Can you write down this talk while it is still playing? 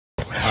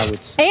I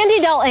would say.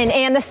 Andy Dalton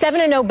and the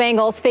 7-0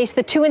 Bengals face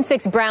the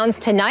 2-6 Browns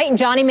tonight.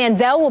 Johnny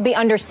Manziel will be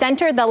under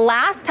center. The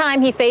last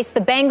time he faced the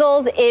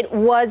Bengals, it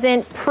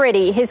wasn't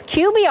pretty. His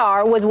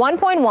QBR was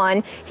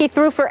 1.1. He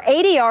threw for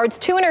 80 yards,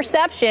 2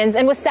 interceptions,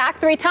 and was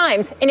sacked 3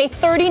 times in a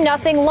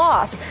 30-0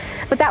 loss.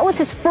 But that was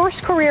his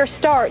first career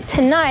start.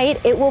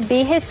 Tonight, it will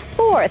be his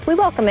 4th. We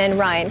welcome in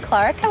Ryan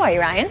Clark. How are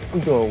you, Ryan?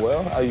 I'm doing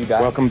well. How are you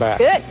guys? Welcome back.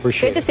 Good.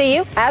 Appreciate Good to see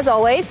you, as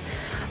always.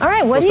 All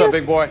right, What's up,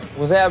 big boy?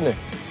 What's happening?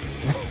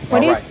 What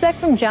do you expect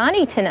from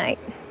Johnny tonight?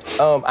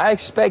 I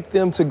expect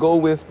them to go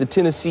with the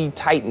Tennessee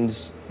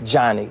Titans,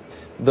 Johnny,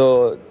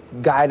 the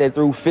guy that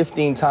threw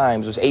 15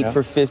 times, was 8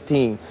 for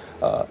 15.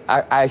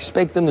 I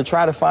expect them to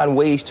try to find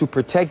ways to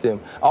protect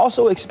him. I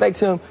also expect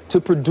him to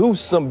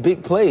produce some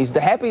big plays. The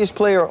happiest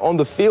player on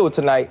the field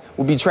tonight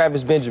will be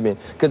Travis Benjamin,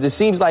 because it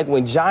seems like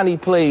when Johnny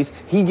plays,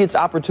 he gets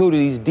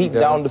opportunities deep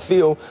down the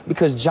field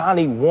because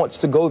Johnny wants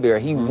to go there.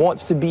 He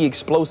wants to be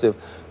explosive.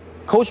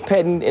 Coach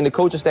Pettin and the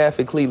coaching staff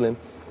at Cleveland,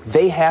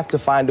 they have to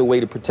find a way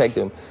to protect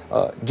him,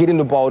 getting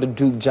the ball to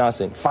Duke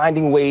Johnson,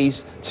 finding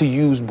ways to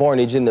use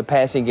Barnage in the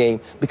passing game,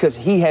 because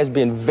he has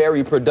been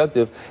very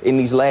productive in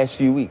these last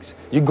few weeks.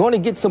 You're going to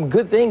get some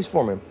good things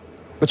from him,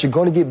 but you're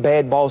going to get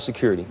bad ball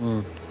security.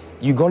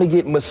 You're going to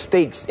get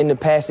mistakes in the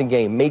passing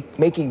game,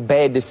 making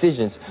bad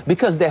decisions,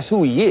 because that's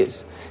who he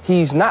is.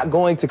 He's not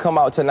going to come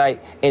out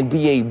tonight and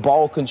be a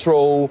ball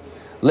control,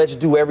 let's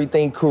do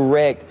everything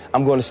correct,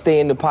 I'm going to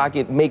stay in the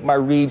pocket, make my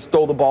reads,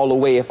 throw the ball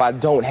away if I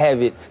don't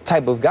have it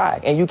type of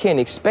guy. And you can't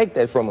expect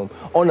that from him.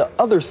 On the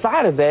other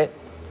side of that,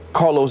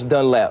 Carlos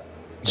Dunlap,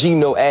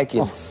 Geno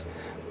Atkins,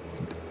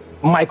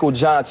 Michael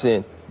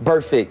Johnson,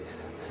 Burfict.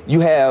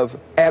 You have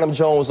Adam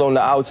Jones on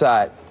the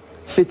outside.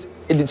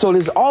 So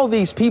there's all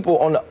these people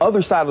on the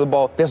other side of the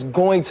ball that's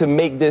going to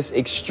make this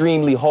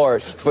extremely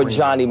hard for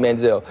Johnny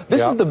Manziel.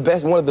 This is the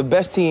best, one of the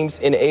best teams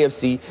in the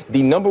AFC,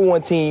 the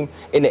 #1 team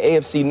in the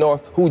AFC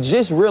North, who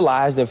just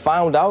realized and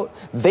found out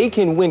they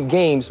can win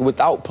games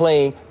without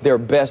playing their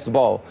best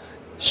ball.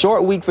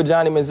 Short week for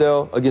Johnny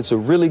Manziel against a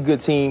really good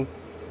team.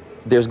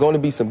 There's going to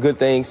be some good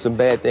things, some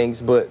bad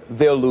things, but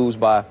they'll lose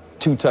by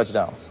 2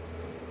 touchdowns.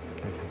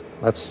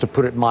 That's to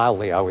put it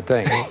mildly, I would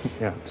think.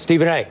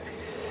 Stephen A.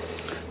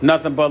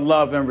 Nothing but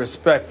love and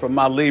respect from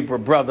my Libra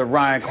brother,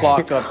 Ryan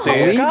Clark, up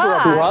there.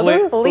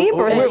 Libra? Wait,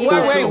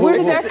 where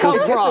did that come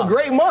from? It's a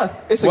great month.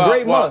 It's a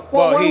great month.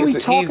 Well, what are we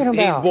talking about?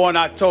 He's born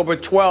October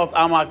 12th.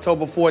 I'm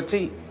October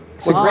 14th.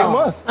 It's a great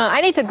month. I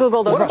need to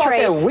Google those traits. What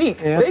about that week?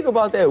 Think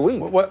about that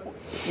week.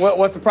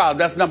 What's the problem?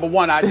 That's number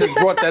one. I just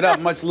brought that up.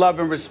 Much love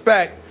and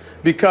respect.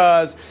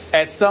 Because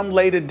at some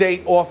later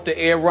date off the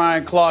air,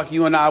 Ryan Clark,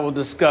 you and I will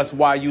discuss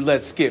why you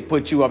let Skip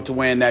put you up to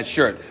wearing that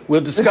shirt.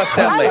 We'll discuss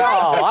that later.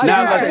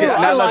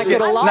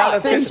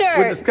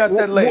 We'll discuss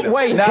that later.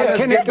 Wait,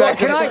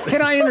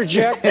 can I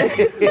interject?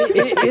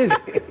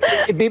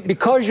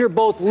 Because you're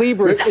both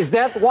Libras, is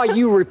that why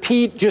you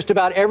repeat just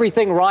about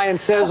everything Ryan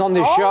says on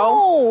this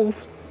show?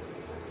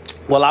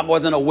 Well, I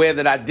wasn't aware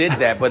that I did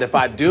that, but if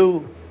I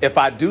do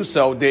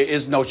so, there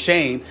is no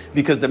shame,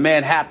 because the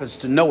man happens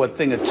to know a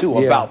thing or two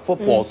about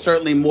football,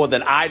 certainly more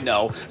than I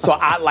know. So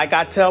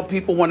I tell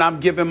people when I'm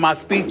giving my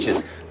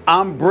speeches,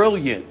 I'm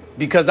brilliant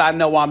because I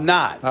know I'm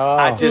not.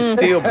 I just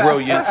steal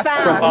brilliance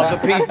from other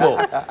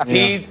people.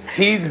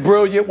 He's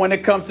brilliant when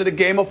it comes to the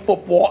game of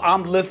football.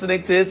 I'm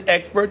listening to his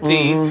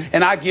expertise,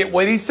 and I get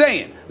what he's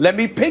saying. Let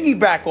me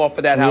piggyback off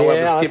of that,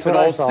 however, Skip, in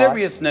all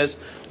seriousness,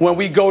 when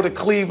we go to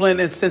Cleveland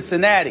and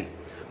Cincinnati.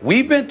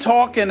 We've been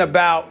talking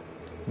about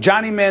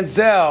Johnny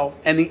Manziel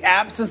and the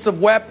absence of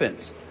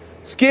weapons.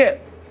 Skip,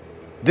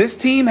 this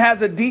team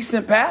has a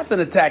decent passing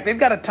attack. They've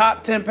got a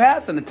top 10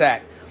 passing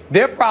attack.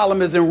 Their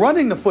problem is in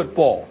running the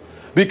football,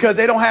 because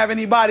they don't have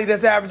anybody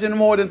that's averaging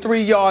more than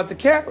 3 yards a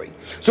carry.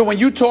 So when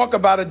you talk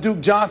about a Duke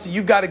Johnson,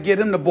 you've got to get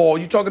him the ball.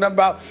 You're talking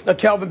about a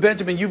Kelvin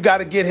Benjamin, you've got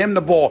to get him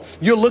the ball.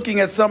 You're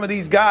looking at some of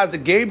these guys, the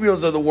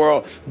Gabriels of the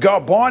world,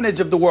 Barnage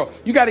of the world.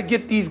 You got to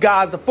get these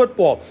guys the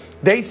football.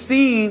 They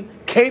seem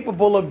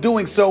capable of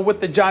doing so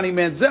with the Johnny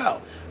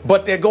Manziel,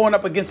 but they're going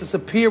up against a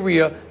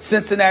superior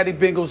Cincinnati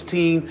Bengals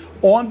team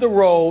on the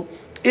road.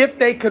 If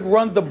they could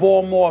run the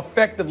ball more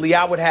effectively,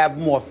 I would have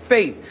more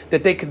faith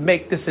that they could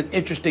make this an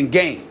interesting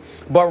game.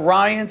 But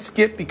Ryan,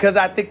 Skip, because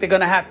I think they're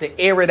going to have to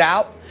air it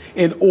out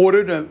in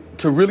order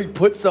to really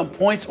put some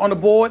points on the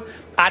board,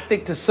 I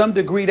think to some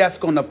degree that's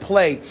going to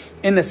play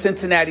in the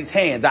Cincinnati's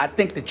hands. I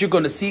think that you're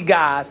going to see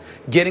guys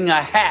getting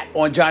a hat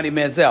on Johnny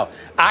Manziel.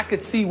 I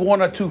could see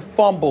 1 or 2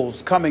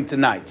 fumbles coming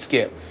tonight,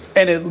 Skip,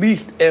 and at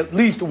least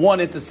 1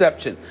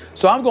 interception.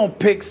 So I'm going to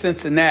pick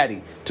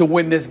Cincinnati to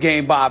win this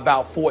game by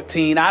about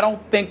 14. I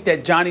don't think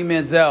that Johnny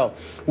Manziel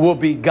will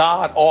be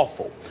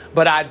god-awful,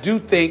 but I do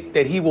think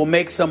that he will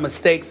make some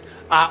mistakes.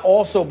 I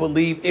also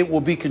believe it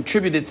will be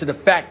contributed to the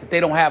fact that they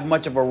don't have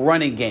much of a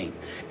running game.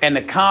 And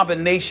the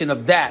combination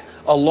of that,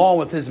 along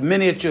with his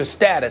miniature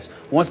status,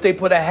 once they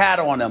put a hat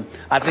on him,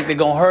 I think they're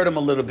going to hurt him a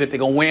little bit. They're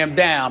going to wear him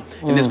down,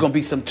 and there's going to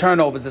be some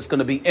turnovers that's going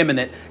to be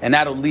imminent, and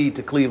that'll lead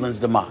to Cleveland's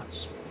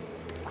demise.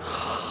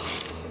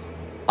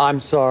 I'm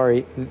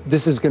sorry.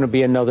 This is going to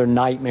be another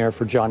nightmare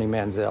for Johnny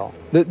Manziel.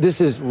 This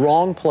is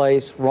wrong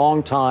place,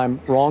 wrong time,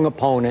 wrong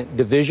opponent,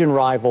 division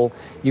rival.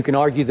 You can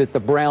argue that the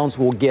Browns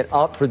will get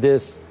up for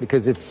this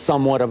because it's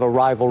somewhat of a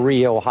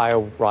rivalry,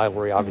 Ohio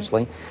rivalry,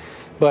 obviously.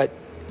 But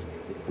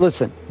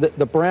listen,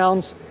 the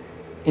Browns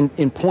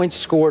in points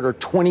scored are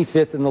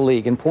 25th in the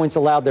league. In points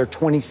allowed, they're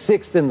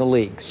 26th in the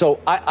league.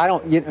 So I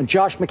don't,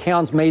 Josh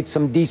McCown's made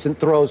some decent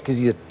throws because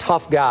he's a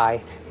tough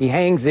guy. He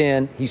hangs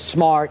in, he's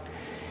smart,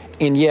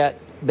 and yet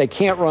they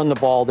can't run the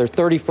ball. They're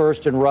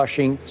 31st in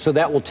rushing, so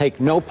that will take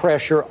no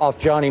pressure off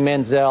Johnny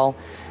Manziel.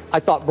 I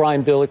thought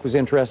Brian Billick was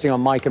interesting on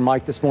Mike and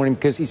Mike this morning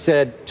because he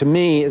said to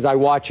me as I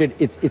watch it,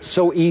 it's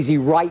so easy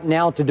right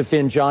now to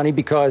defend Johnny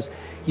because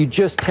you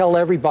just tell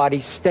everybody,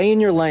 stay in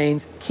your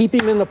lanes, keep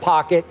him in the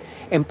pocket,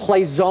 and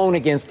play zone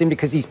against him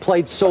because he's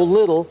played so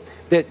little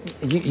that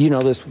you know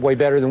this way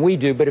better than we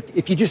do. But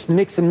if you just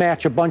mix and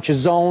match a bunch of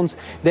zones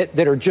that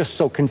are just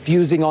so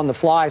confusing on the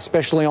fly,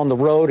 especially on the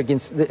road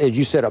against, as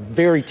you said, a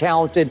very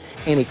talented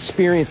and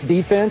experienced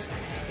defense,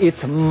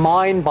 it's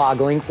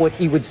mind-boggling what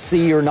he would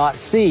see or not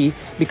see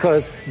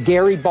because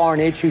Gary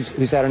Barnidge,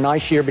 who's had a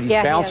nice year, but he's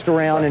bounced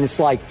around, and it's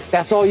like,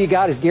 that's all you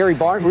got is Gary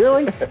Barnidge?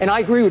 Really? And I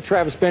agree with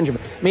Travis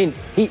Benjamin. I mean,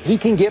 he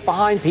can get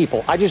behind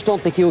people. I just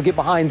don't think he'll get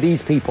behind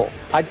these people.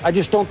 I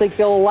just don't think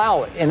they'll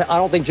allow it. And I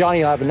don't think Johnny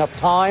will have enough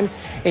time.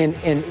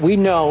 And we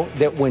know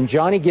that when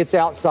Johnny gets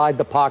outside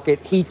the pocket,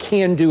 he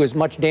can do as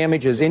much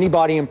damage as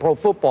anybody in pro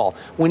football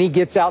when he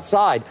gets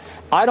outside.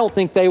 I don't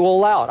think they will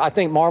allow it. I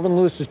think Marvin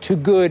Lewis is too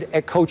good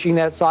at coaching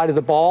that side of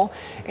the ball.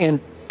 And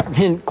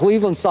in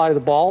Cleveland's side of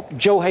the ball,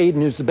 Joe Hayden,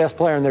 who's the best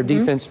player in their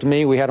defense to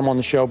me, we had him on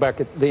the show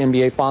back at the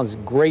NBA Finals,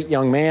 great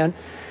young man.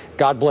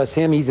 God bless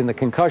him. He's in the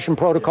concussion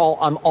protocol.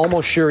 I'm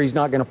almost sure he's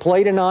not going to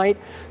play tonight.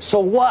 So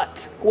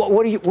what?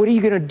 What are you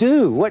going to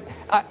do?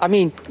 I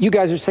mean, you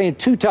guys are saying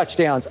 2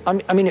 touchdowns.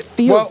 I mean, it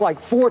feels like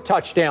 4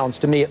 touchdowns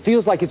to me. It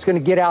feels like it's going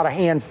to get out of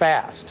hand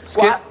fast.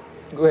 Skip,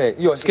 go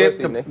ahead. Skip,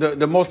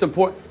 the most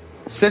important.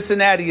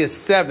 Cincinnati is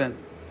 7th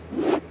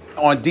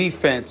on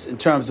defense in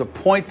terms of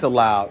points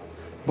allowed,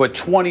 but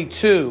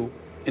 22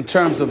 in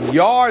terms of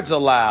yards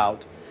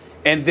allowed,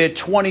 and they're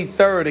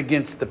 23rd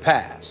against the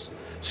pass.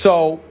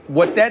 So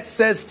what that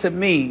says to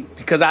me,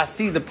 because I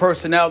see the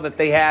personnel that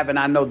they have and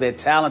I know they're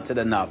talented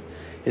enough,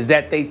 is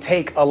that they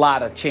take a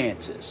lot of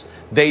chances.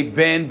 They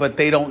bend, but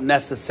they don't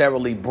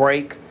necessarily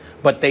break,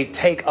 but they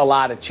take a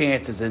lot of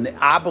chances. And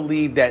I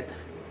believe that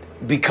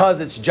because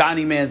it's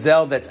Johnny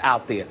Manziel that's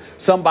out there,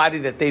 somebody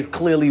that they've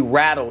clearly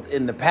rattled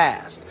in the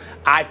past,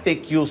 I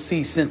think you'll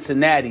see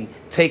Cincinnati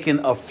taking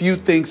a few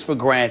things for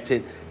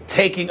granted,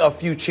 taking a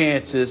few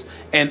chances,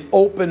 and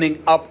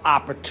opening up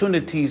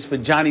opportunities for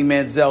Johnny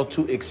Manziel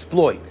to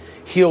exploit.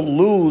 He'll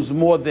lose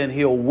more than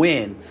he'll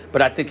win,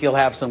 but I think he'll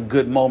have some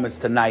good moments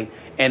tonight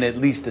and at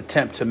least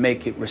attempt to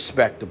make it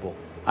respectable.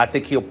 I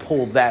think he'll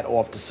pull that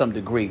off to some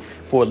degree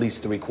for at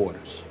least 3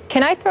 quarters.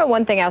 Can I throw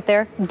one thing out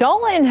there?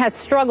 Dalton has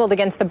struggled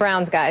against the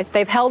Browns, guys.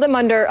 They've held him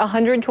under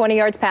 120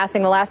 yards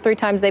passing the last 3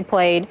 times they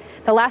played.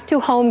 The last 2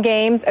 home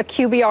games, a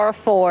QBR of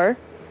 4.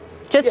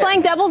 Just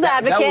playing devil's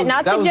advocate,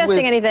 not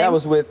suggesting anything. That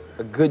was with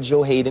a good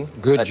Joe Hayden.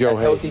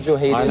 Healthy Joe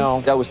Hayden. I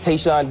know. That was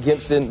Tayshaun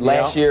Gibson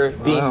last year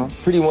being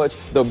pretty much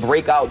the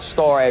breakout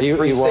star at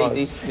free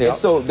safety. Yep. And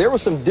so there were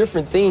some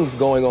different things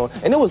going on.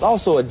 And it was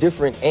also a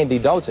different Andy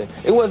Dalton.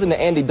 It wasn't the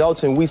Andy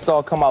Dalton we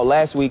saw come out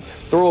last week,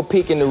 throw a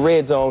pick in the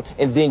red zone,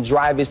 and then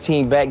drive his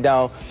team back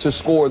down to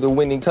score the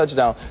winning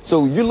touchdown.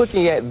 So you're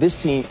looking at this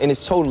team, and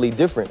it's totally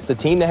different. It's a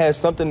team that has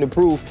something to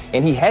prove,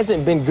 and he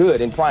hasn't been good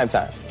in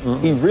primetime.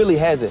 He really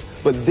hasn't.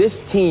 But this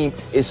team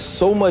is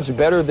so much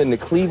better than the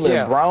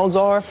Cleveland Browns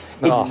are,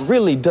 it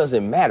really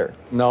doesn't matter.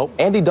 No.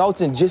 Andy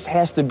Dalton just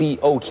has to be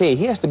okay.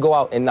 He has to go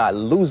out and not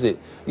lose it.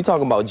 You're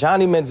talking about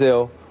Johnny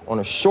Manziel on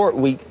a short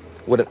week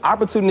with an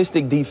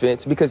opportunistic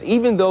defense, because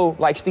even though,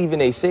 like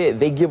Stephen A. said,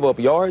 they give up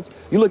yards,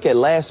 you look at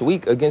last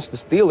week against the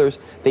Steelers,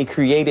 they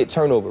created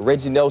turnover.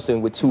 Reggie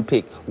Nelson with 2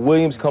 picks.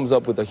 Williams comes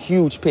up with a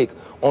huge pick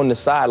on the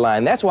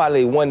sideline. That's why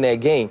they won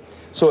that game.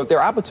 So if they're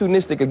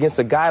opportunistic against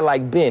a guy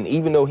like Ben,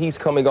 even though he's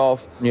coming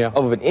off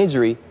of an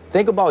injury,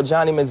 think about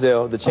Johnny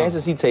Manziel, the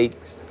chances he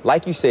takes,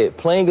 like you said,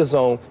 playing a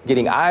zone,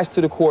 getting eyes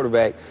to the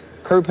quarterback.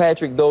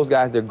 Kirkpatrick, those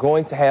guys, they're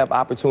going to have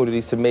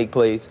opportunities to make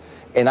plays.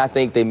 And I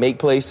think they make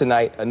plays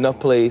tonight, enough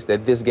plays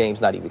that this game's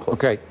not even close.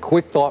 Okay,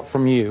 quick thought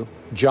from you.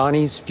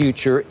 Johnny's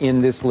future in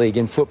this league,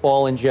 in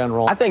football in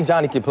general. I think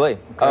Johnny can play.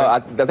 Okay. I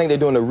think they're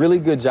doing a really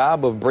good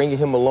job of bringing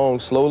him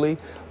along slowly.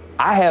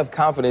 I have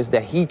confidence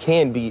that he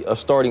can be a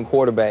starting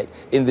quarterback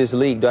in this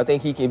league. Do I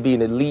think he can be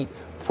an elite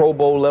Pro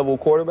Bowl level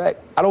quarterback?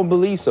 I don't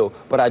believe so,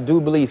 but I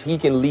do believe he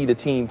can lead a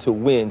team to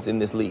wins in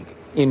this league.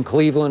 In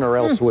Cleveland or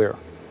elsewhere?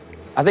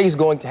 I think he's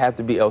going to have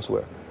to be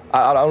elsewhere.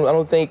 I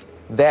don't think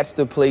that's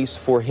the place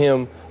for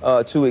him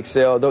to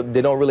excel.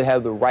 They don't really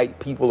have the right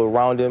people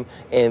around him,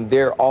 and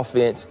their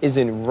offense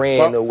isn't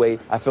ran in a way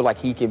I feel like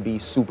he can be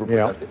super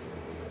productive.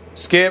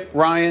 Skip,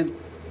 Ryan,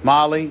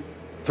 Molly,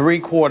 3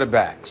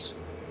 quarterbacks.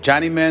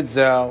 Johnny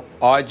Manziel,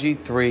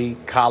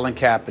 RG3, Colin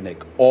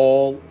Kaepernick,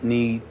 all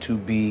need to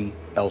be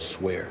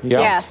elsewhere. Yeah.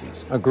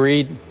 Yes.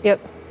 Agreed. Yep.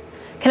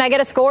 Can I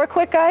get a score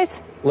quick,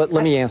 guys? Let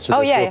me answer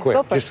this real quick.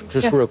 Go for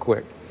just real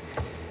quick.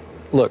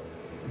 Look,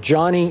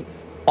 Johnny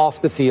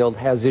off the field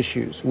has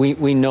issues.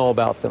 We know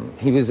about them.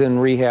 He was in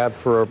rehab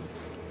for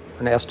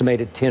an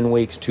estimated 10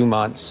 weeks, 2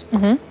 months.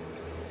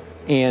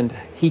 And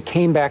he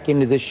came back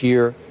into this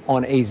year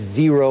on a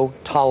zero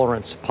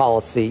tolerance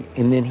policy,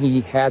 and then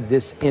he had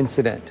this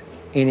incident,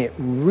 and it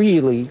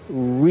really,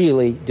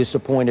 really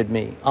disappointed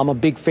me. I'm a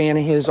big fan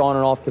of his on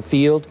and off the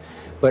field,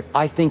 but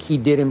I think he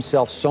did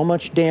himself so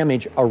much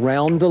damage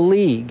around the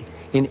league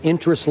in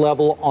interest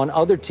level on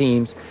other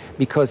teams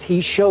because he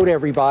showed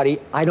everybody,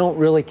 I don't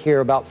really care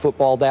about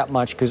football that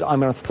much because I'm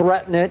going to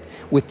threaten it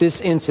with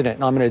this incident.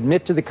 And I'm going to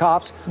admit to the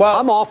cops, well,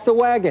 I'm off the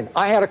wagon.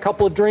 I had a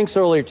couple of drinks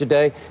earlier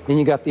today. Then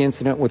you got the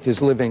incident with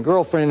his live-in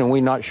girlfriend, and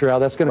we're not sure how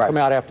that's going to come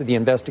out after the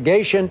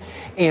investigation.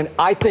 And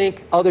I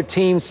think other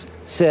teams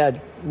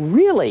said,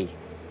 really?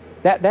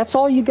 That's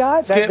all you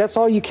got? That's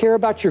all you care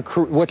about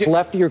what's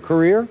left of your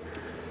career?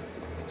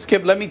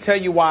 Skip, let me tell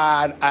you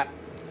why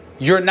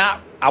you're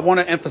not. I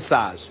want to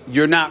emphasize,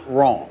 you're not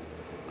wrong.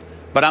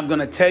 But I'm going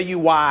to tell you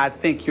why I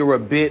think you're a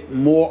bit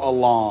more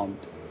alarmed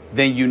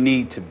than you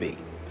need to be.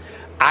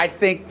 I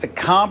think the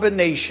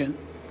combination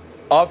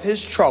of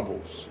his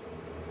troubles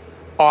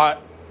are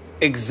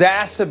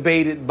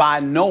exacerbated by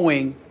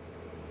knowing,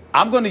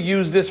 I'm going to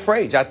use this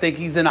phrase, I think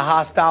he's in a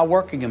hostile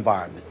working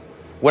environment.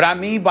 What I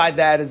mean by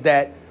that is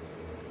that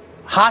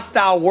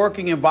hostile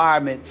working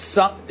environment,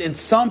 in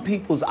some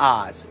people's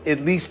eyes, at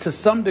least to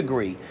some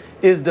degree,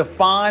 is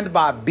defined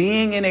by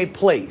being in a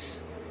place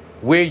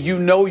where you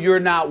know you're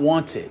not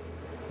wanted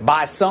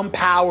by some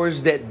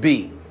powers that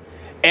be.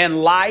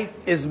 And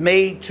life is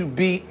made to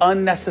be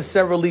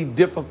unnecessarily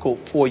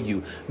difficult for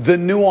you. The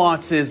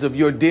nuances of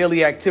your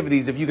daily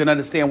activities, if you can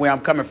understand where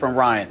I'm coming from,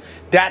 Ryan,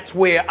 that's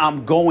where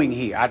I'm going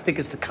here. I think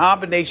it's the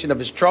combination of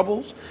his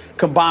troubles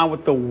combined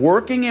with the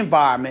working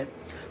environment,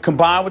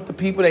 combined with the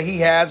people that he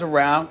has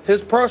around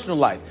his personal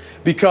life.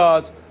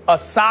 Because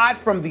aside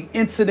from the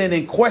incident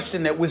in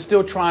question that we're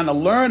still trying to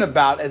learn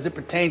about as it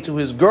pertained to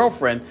his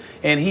girlfriend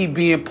and he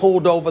being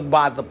pulled over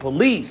by the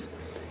police,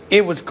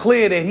 it was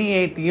clear that he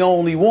ain't the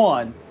only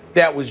one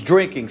that was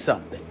drinking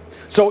something.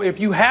 So if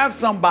you have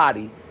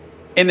somebody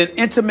in an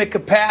intimate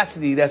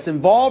capacity that's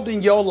involved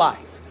in your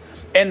life,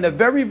 and the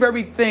very,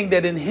 very thing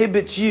that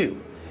inhibits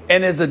you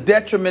and is a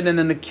detriment and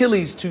an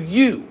Achilles to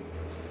you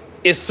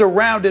is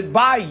surrounded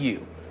by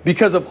you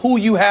because of who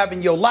you have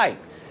in your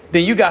life,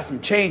 then you got some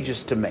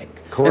changes to make.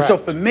 Correct. And so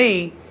for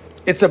me,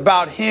 it's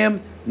about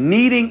him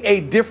needing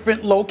a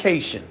different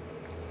location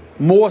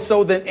more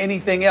so than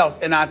anything else.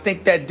 And I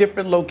think that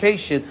different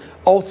location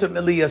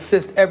ultimately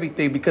assists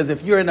everything, because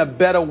if you're in a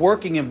better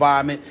working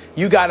environment,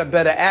 you got a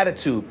better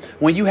attitude.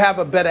 When you have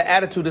a better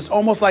attitude, it's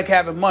almost like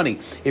having money.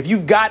 If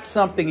you've got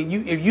something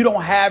and if you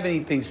don't have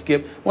anything,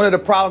 Skip, one of the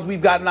problems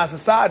we've got in our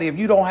society, if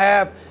you don't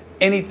have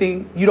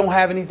anything, you don't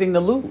have anything to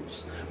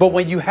lose. But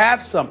when you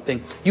have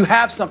something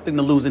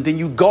to lose, and then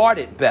you guard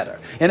it better.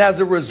 And as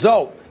a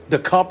result, the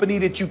company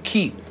that you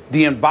keep,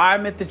 the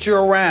environment that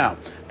you're around,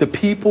 the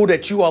people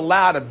that you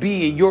allow to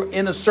be in your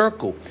inner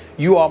circle,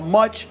 you are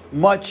much,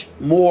 much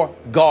more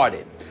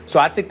guarded. So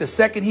I think the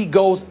second he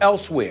goes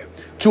elsewhere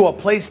to a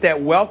place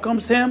that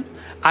welcomes him,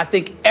 I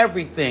think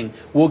everything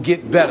will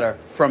get better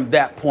from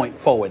that point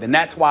forward. And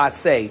that's why I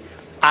say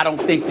I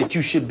don't think that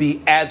you should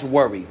be as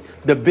worried.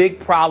 The big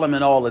problem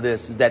in all of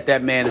this is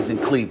that man is in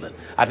Cleveland.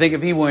 I think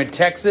if he were in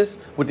Texas,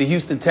 with the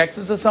Houston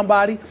Texans or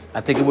somebody, I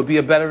think it would be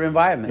a better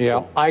environment.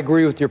 Yeah, I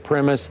agree with your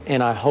premise,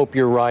 and I hope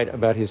you're right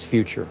about his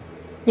future.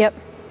 Yep.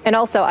 And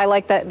also, I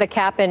like the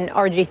cap and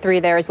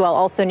RG3 there as well.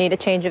 Also need a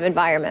change of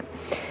environment.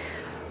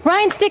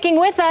 Ryan sticking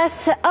with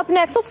us. Up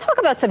next, let's talk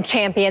about some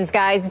champions,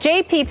 guys.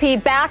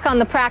 JPP back on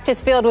the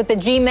practice field with the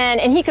G-Men,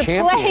 and he could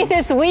play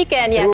this weekend. Yeah.